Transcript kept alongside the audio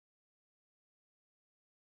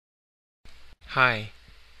Hi,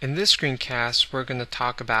 in this screencast we're going to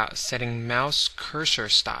talk about setting mouse cursor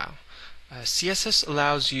style. CSS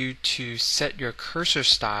allows you to set your cursor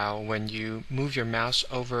style when you move your mouse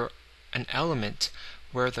over an element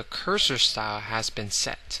where the cursor style has been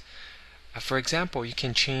set. For example, you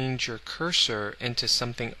can change your cursor into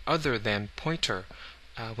something other than pointer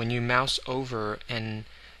when you mouse over an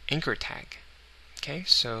anchor tag. Okay,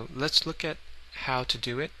 so let's look at how to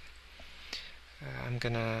do it. I'm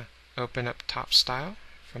going to open up top style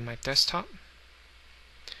from my desktop,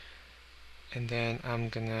 and then I'm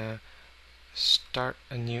gonna start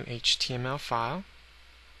a new HTML file.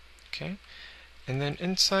 Okay, and then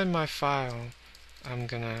inside my file I'm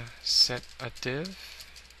gonna set a div.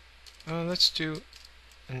 Let's do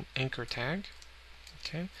an anchor tag.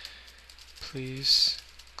 Okay, please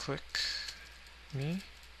click me.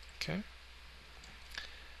 Okay,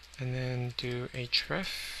 and then do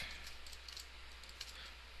href.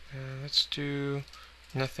 Let's do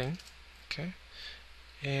nothing. Okay,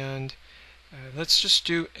 and let's just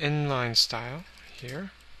do inline style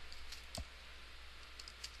here,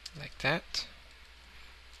 like that.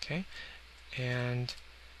 Okay, and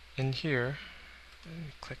in here,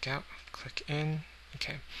 click out, click in.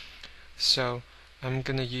 Okay, so I'm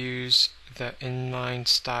gonna use the inline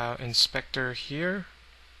style inspector here,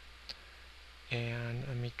 and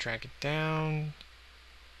let me drag it down,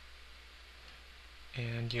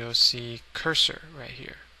 and you'll see cursor right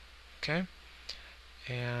here. Okay,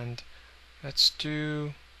 and let's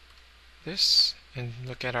do this and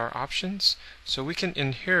look at our options. So we can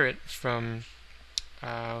inherit from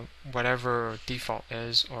whatever default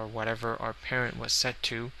is, or whatever our parent was set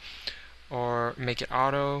to, or make it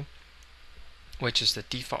auto, which is the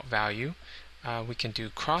default value. We can do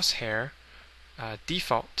crosshair,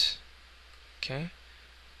 default, okay,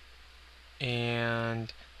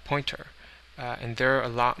 and pointer, and there are a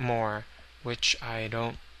lot more which I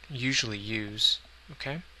don't usually use.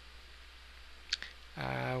 Okay,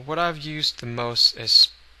 what I've used the most is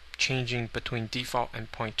changing between default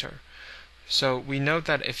and pointer. So we know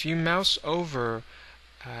that if you mouse over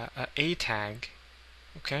a tag,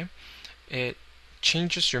 okay, it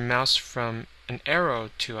changes your mouse from an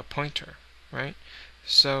arrow to a pointer, right?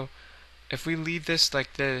 So if we leave this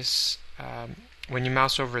like this, when you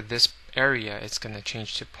mouse over this area, it's going to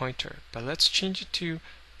change to pointer. But let's change it to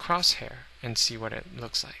crosshair and see what it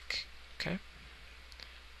looks like. Okay,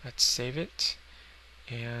 let's save it,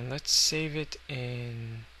 and let's save it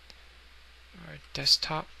in our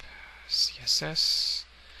desktop CSS.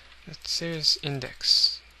 Let's save as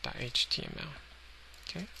index.html.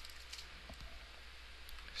 Okay,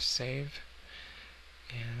 save,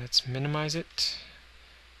 and let's minimize it,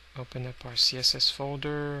 open up our CSS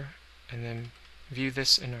folder, and then view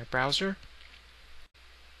this in our browser.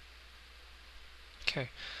 Okay,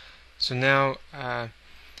 so now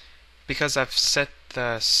because I've set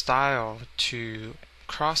the style to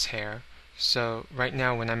crosshair, so right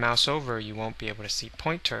now when I mouse over, you won't be able to see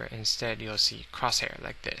pointer. Instead, you'll see crosshair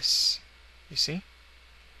like this. You see?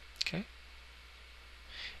 Okay.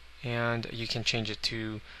 And you can change it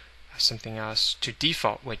to something else, to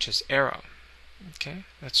default, which is arrow. Okay,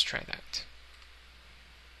 let's try that.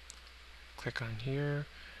 Click on here,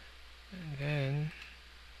 and then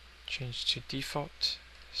change to default,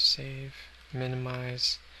 save,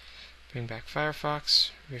 minimize, bring back Firefox,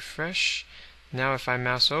 refresh. Now if I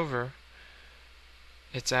mouse over,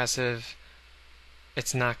 it's as if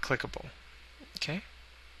it's not clickable. Okay,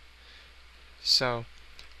 so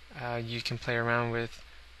you can play around with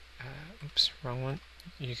oops, wrong one.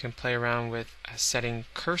 You can play around with setting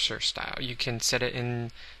cursor style. You can set it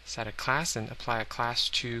inside a class and apply a class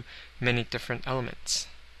to many different elements.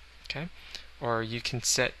 Okay, or you can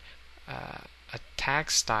set a tag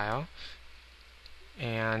style,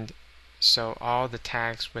 and so all the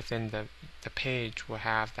tags within the page will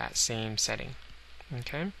have that same setting.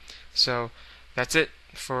 Okay, so that's it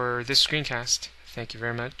for this screencast. Thank you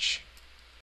very much.